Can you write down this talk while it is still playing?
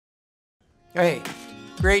Hey,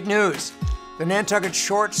 great news. The Nantucket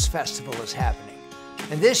Shorts Festival is happening.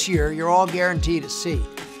 And this year, you're all guaranteed a seat.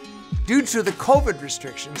 Due to the COVID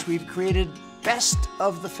restrictions, we've created Best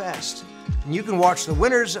of the Fest. And you can watch the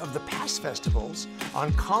winners of the past festivals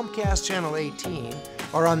on Comcast Channel 18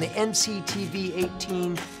 or on the NCTV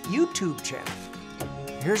 18 YouTube channel.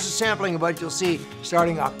 Here's a sampling of what you'll see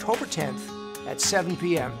starting October 10th at 7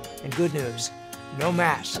 p.m. And good news, no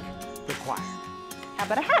mask required. How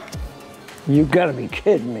about a hat? You gotta be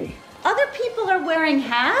kidding me. Other people are wearing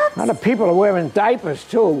hats? Other people are wearing diapers,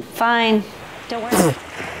 too. Fine. Don't worry.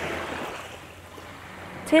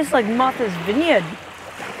 Tastes like Martha's Vineyard,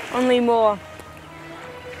 only more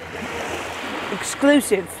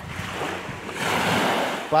exclusive.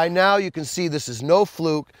 By now you can see this is no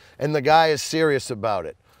fluke and the guy is serious about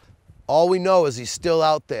it. All we know is he's still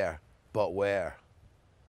out there, but where?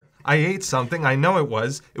 I ate something, I know it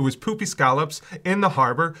was. It was poopy scallops in the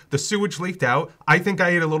harbor. The sewage leaked out. I think I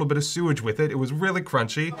ate a little bit of sewage with it. It was really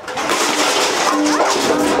crunchy.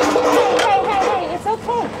 Hey, it's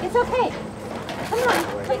okay. It's okay. Come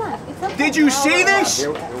on. It's okay. Did you see this?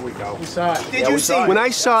 Here we go. We saw it. Did you see? When I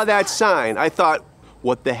saw that sign, I thought,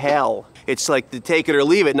 what the hell? It's like the take it or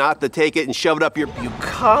leave it, not the take it and shove it up your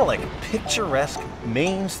Bucolic, picturesque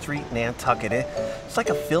Main Street, Nantucket. It's like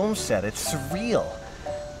a film set. It's surreal.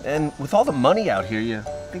 And with all the money out here, you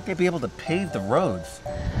think they'd be able to pave the roads.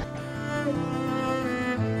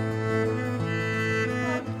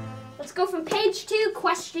 Let's go from page 2,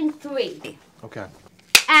 question 3. Okay.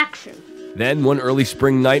 Action. Then one early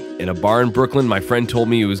spring night in a bar in Brooklyn, my friend told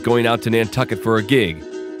me he was going out to Nantucket for a gig,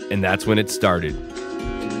 and that's when it started.